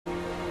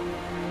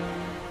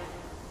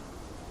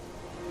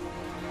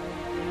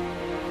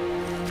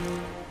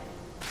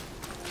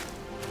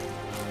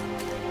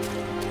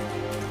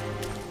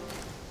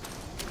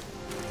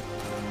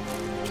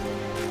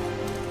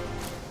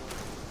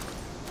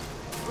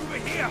Over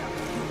here!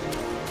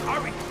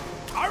 Hurry!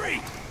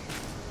 Hurry!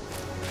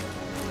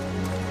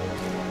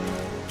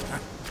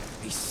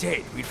 He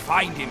said we'd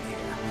find him here.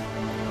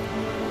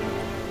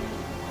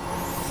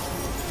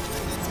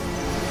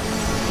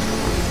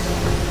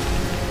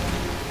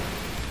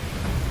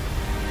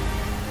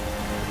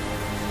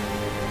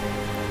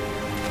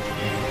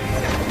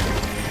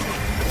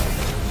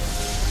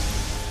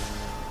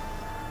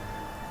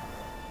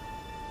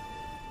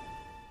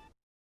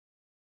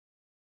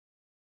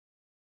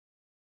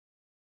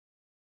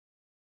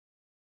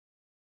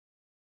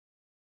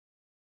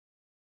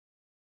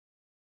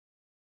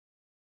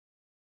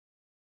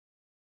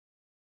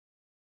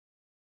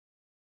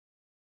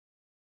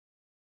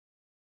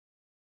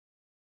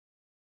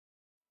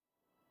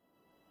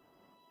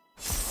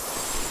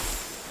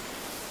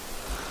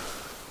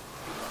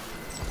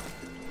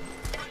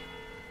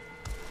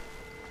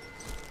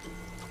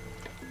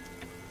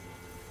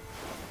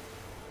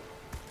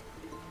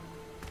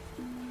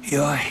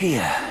 You're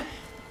here.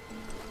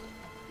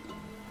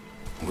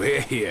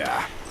 We're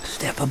here.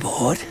 Step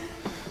aboard.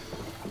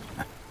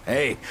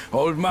 Hey,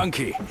 old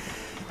monkey.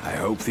 I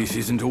hope this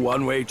isn't a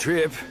one-way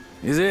trip,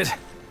 is it?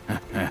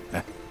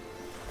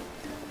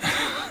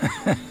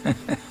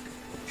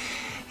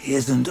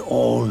 Isn't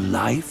all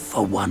life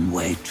a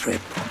one-way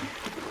trip?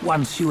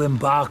 Once you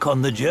embark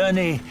on the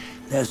journey,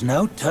 there's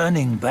no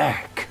turning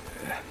back.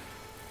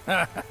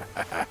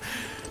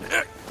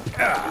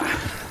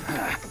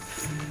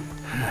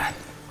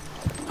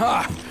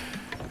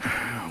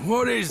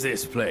 What is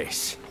this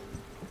place?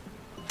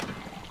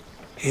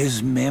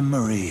 His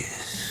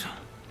memories.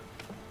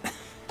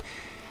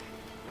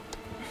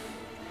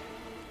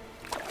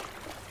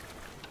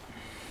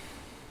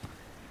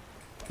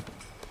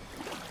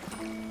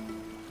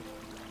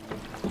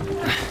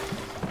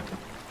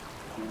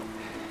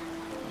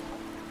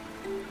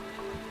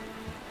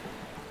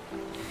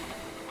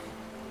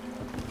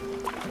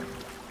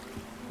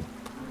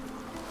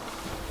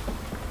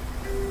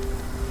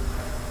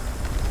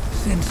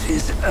 Since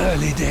his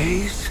early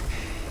days,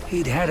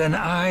 he'd had an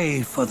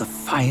eye for the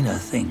finer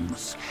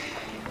things,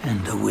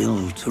 and a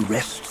will to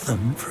wrest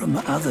them from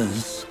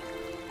others.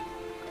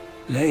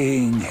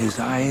 Laying his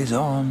eyes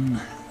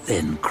on,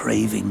 then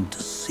craving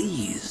to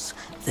seize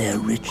their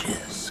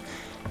riches.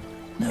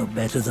 No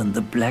better than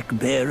the black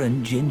bear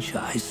and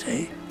Jinja, I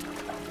say.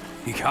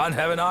 You can't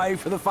have an eye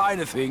for the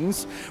finer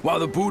things, while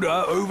the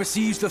Buddha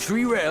oversees the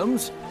three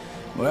realms?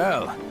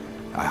 Well,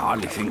 I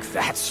hardly think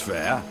that's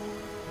fair.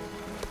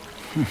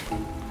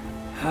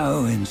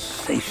 How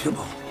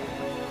insatiable.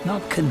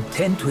 Not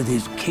content with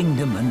his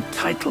kingdom and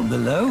title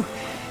below,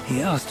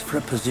 he asked for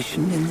a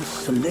position in the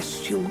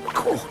celestial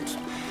court.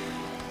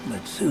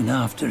 But soon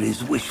after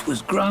his wish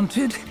was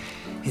granted,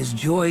 his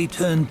joy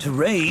turned to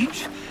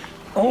rage,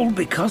 all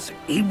because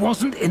he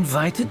wasn't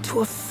invited to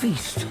a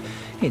feast.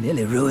 He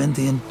nearly ruined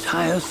the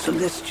entire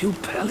celestial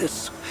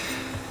palace.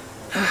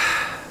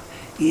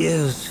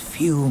 Ears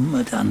fume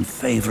at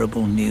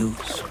unfavorable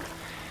news.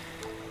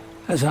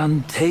 As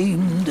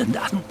untamed and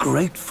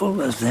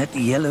ungrateful as that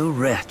yellow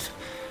rat.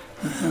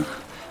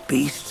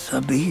 Beasts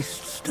are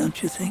beasts,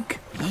 don't you think?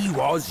 He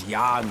was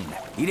young.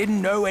 He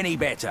didn't know any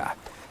better.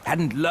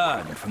 Hadn't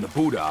learned from the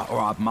Buddha or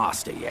our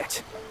master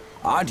yet.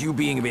 Aren't you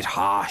being a bit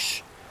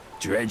harsh?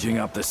 Dredging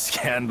up the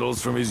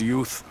scandals from his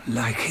youth?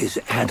 Like his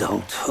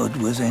adulthood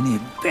was any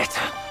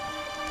better.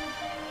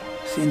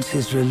 Since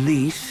his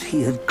release,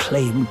 he had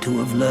claimed to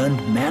have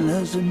learned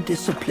manners and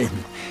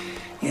discipline.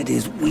 Yet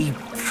his weak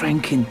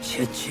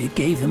Frankenchurch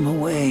gave him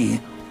away.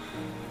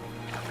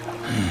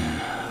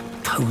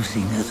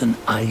 Posing as an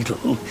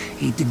idol,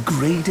 he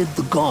degraded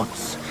the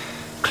gods.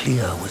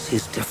 Clear was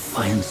his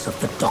defiance of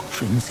the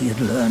doctrines he had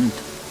learned.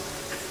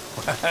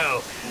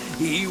 Well,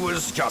 he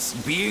was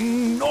just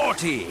being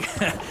naughty.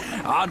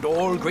 Aren't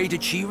all great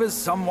achievers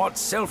somewhat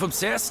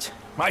self-obsessed?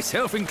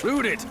 Myself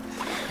included.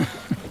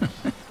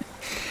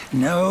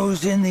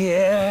 Nose in the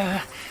air,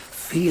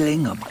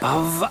 feeling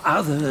above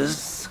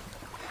others.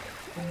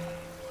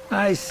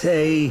 I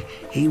say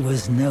he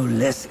was no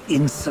less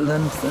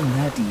insolent than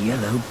that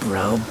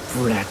yellow-browed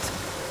brat.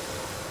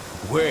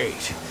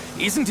 Wait,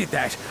 isn't it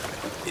that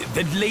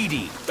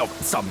lady of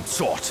some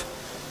sort?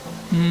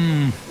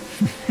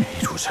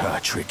 It was her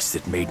tricks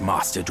that made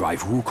Master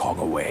drive Wukong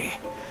away.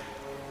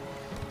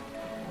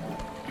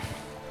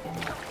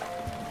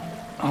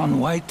 On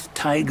White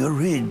Tiger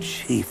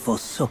Ridge, he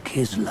forsook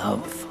his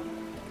love.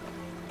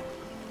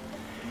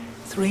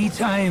 3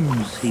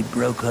 times he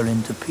broke her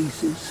into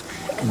pieces,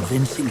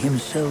 convincing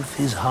himself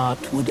his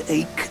heart would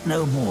ache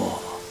no more.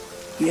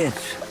 Yet,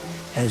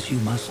 as you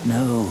must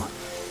know,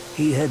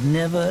 he had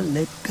never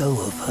let go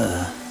of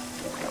her.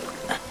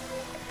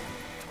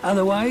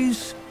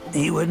 Otherwise,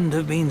 he wouldn't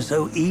have been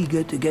so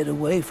eager to get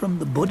away from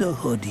the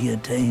Buddhahood he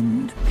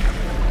attained.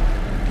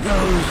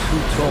 Those who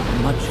talk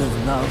much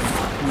of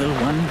love will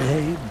one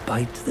day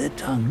bite their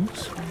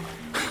tongues.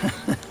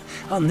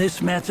 On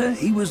this matter,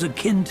 he was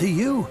akin to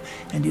you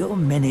and your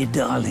many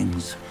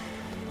darlings.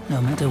 No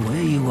matter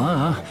where you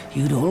are,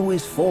 you'd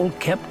always fall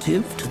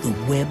captive to the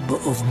web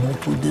of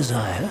mortal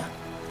desire.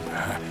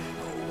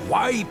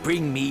 Why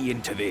bring me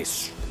into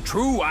this?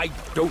 True, I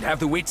don't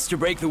have the wits to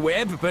break the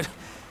web, but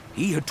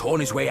he had torn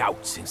his way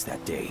out since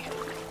that day.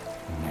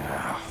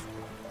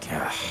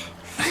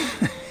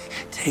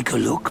 Take a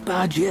look,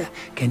 Badger.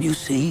 Can you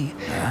see?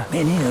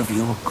 Many of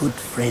your good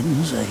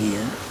friends are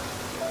here.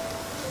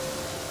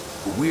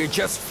 We're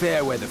just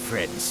fair-weather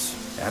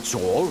friends, that's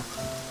all.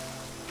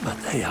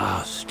 But they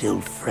are still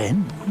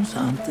friends,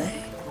 aren't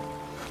they?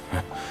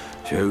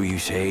 So you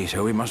say,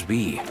 so it must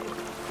be.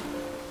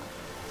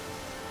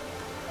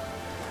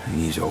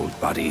 These old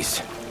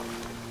buddies.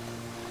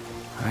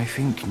 I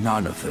think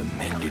none of them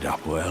ended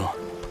up well.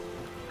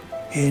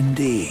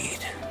 Indeed.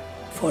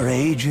 For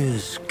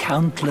ages,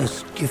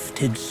 countless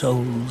gifted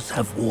souls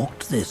have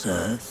walked this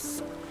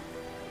earth.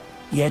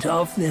 Yet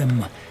of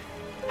them,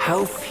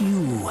 how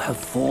few have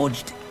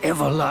forged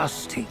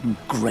everlasting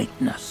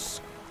greatness?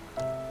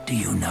 Do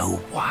you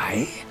know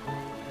why?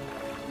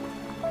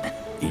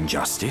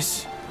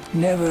 Injustice?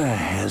 Never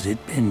has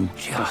it been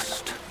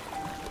just.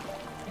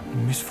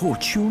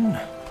 Misfortune?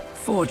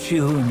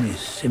 Fortune is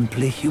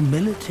simply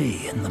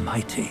humility in the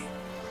mighty.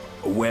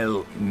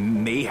 Well,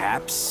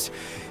 mayhaps.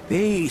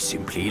 They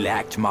simply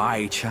lacked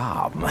my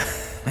charm.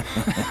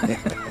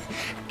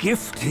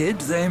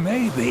 Gifted they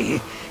may be,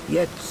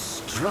 yet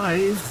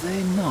strive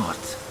they not.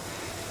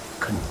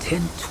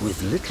 Content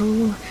with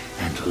little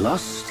and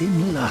lost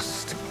in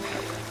lust.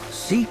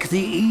 Seek the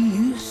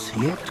ease,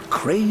 yet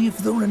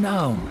crave the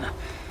renown.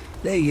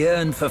 They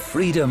yearn for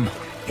freedom,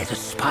 yet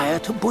aspire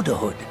to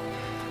Buddhahood.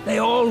 They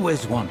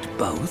always want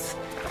both,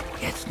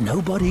 yet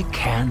nobody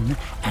can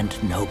and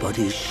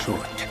nobody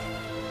should.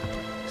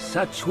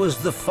 Such was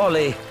the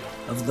folly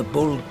of the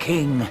Bull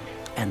King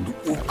and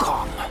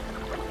Wukong.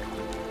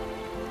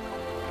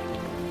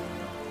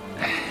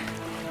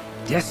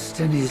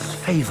 Destiny's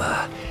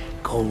favor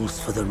calls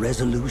for the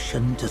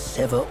resolution to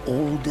sever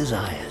all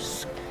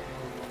desires.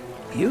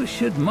 You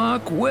should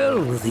mark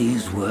well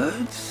these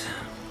words.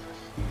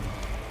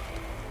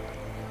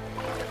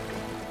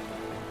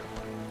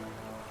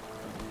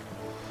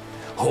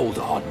 Hold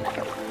on.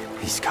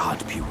 This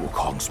can't be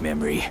Wukong's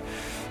memory.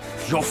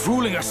 You're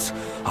fooling us,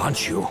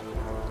 aren't you?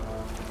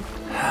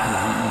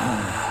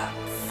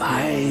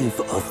 5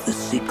 of the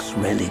 6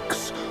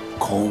 relics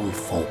call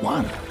for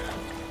one.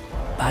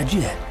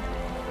 Badger,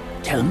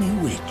 tell me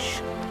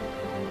which.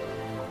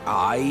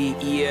 Eye,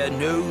 ear,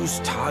 nose,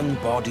 tongue,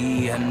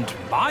 body, and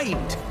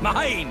mind.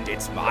 Mind,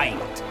 it's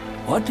mind.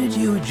 What did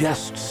you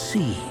just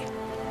see?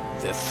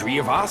 The 3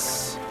 of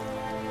us?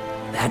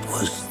 That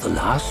was the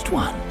last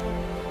one.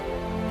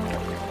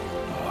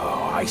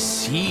 Oh, I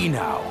see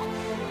now.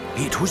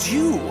 It was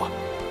you.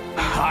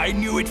 I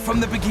knew it from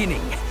the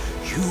beginning.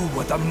 You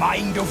were the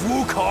mind of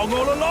Wukong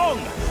all along.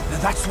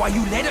 That's why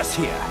you led us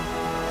here.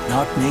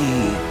 Not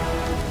me.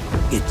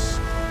 It's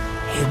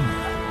him.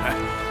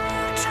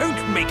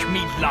 Don't make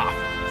me laugh.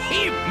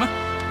 Him?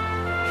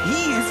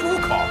 He is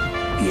Wukong.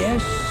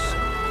 Yes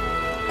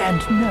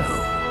and no.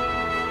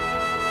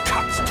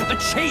 Cut to the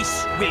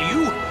chase, will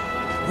you?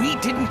 We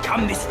didn't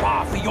come this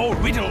far for your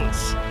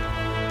riddles.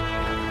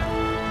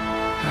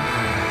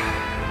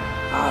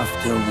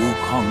 After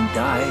Wukong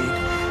died,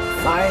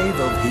 5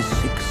 of his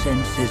 6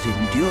 senses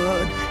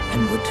endured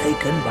and were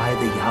taken by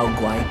the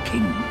Yaoguai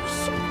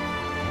kings.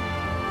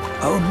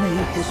 Only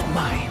his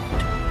mind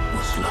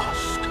was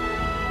lost.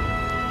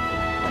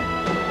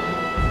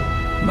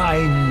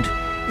 Mind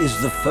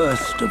is the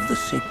first of the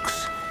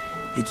 6.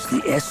 It's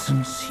the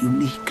essence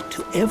unique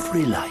to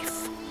every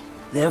life.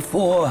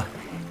 Therefore,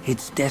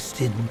 it's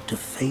destined to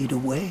fade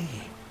away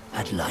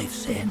at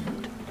life's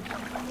end.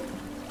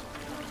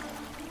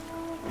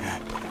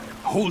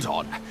 Hold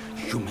on.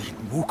 You mean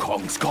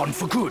Wukong's gone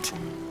for good?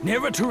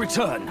 Never to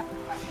return?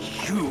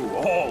 You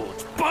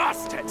old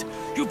bastard!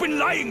 You've been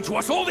lying to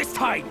us all this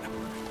time!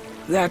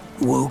 That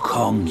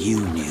Wukong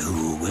you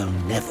knew will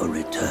never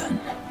return.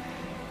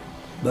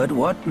 But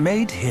what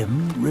made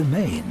him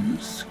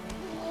remains.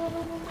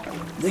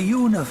 The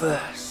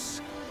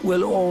universe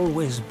will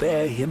always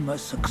bear him a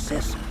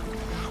successor.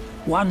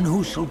 One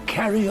who shall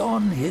carry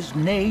on his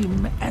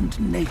name and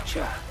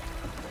nature.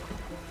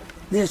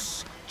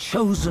 This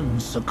chosen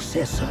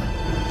successor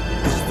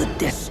is the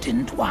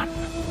destined one.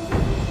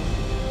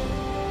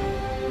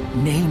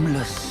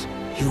 Nameless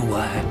you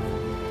were,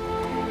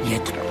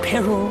 yet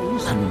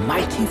perils and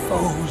mighty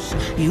foes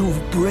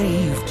you've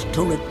braved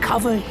to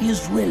recover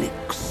his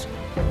relics.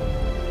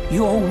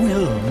 Your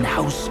will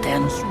now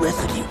stands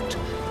resolute,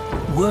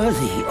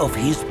 worthy of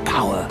his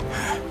power.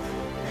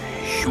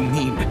 You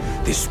mean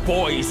this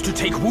boy is to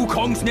take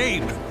Wukong's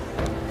name?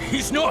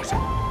 He's not!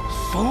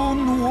 Sun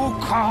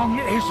Wukong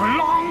is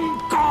long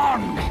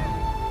gone!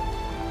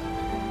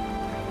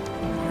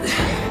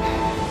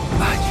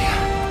 But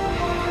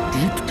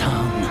deep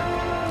down,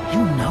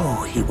 you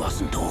know he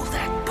wasn't all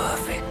that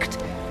perfect.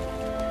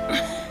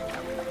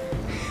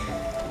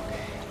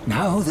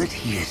 Now that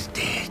he is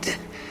dead,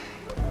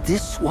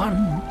 this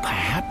one,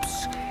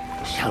 perhaps,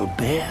 shall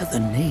bear the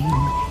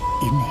name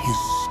in his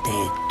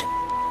stead.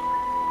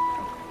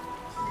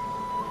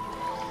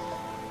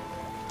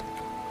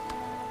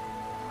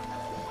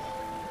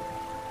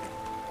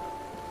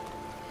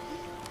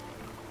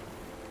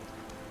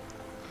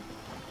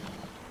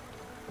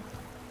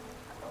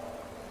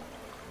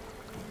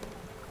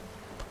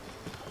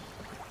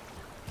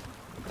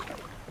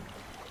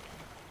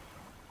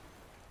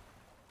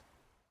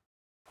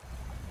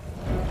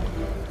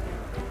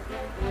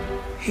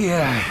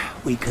 Here,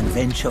 we can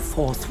venture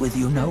forth with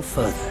you no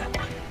further.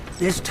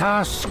 This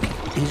task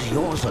is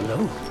yours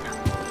alone.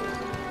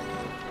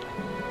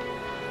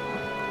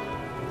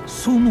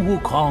 Soon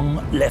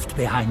Wukong left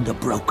behind a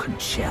broken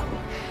shell,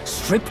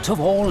 stripped of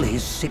all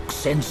his 6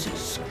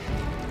 senses.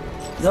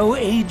 Though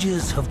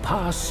ages have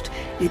passed,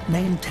 it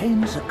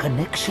maintains a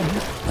connection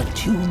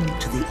attuned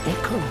to the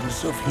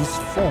echoes of his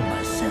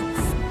former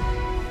self.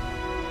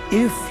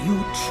 If you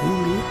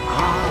truly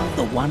are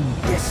the one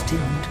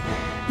destined,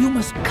 you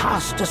must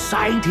cast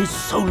aside his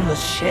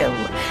soulless shell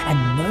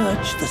and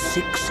merge the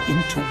 6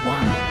 into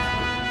one.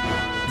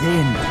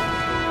 Then,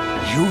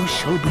 you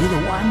shall be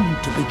the one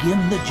to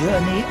begin the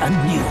journey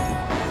anew.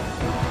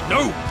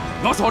 No!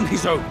 Not on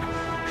his own!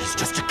 He's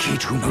just a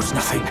kid who knows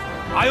nothing.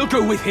 I'll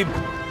go with him!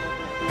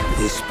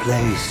 This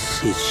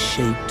place is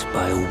shaped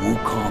by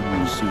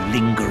Wukong's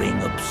lingering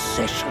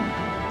obsession.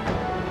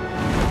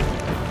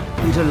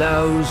 It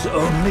allows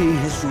only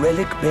his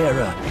relic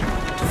bearer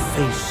to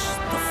face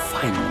the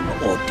final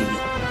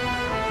ordeal.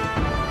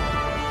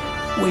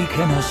 We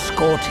can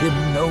escort him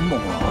no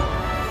more.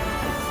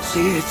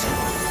 See it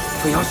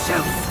for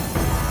yourself.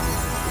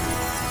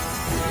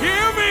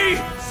 Hear me,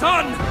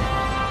 son!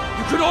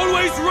 You can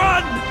always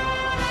run!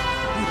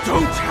 You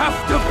don't have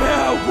to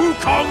bear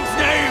Wukong's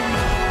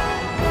name!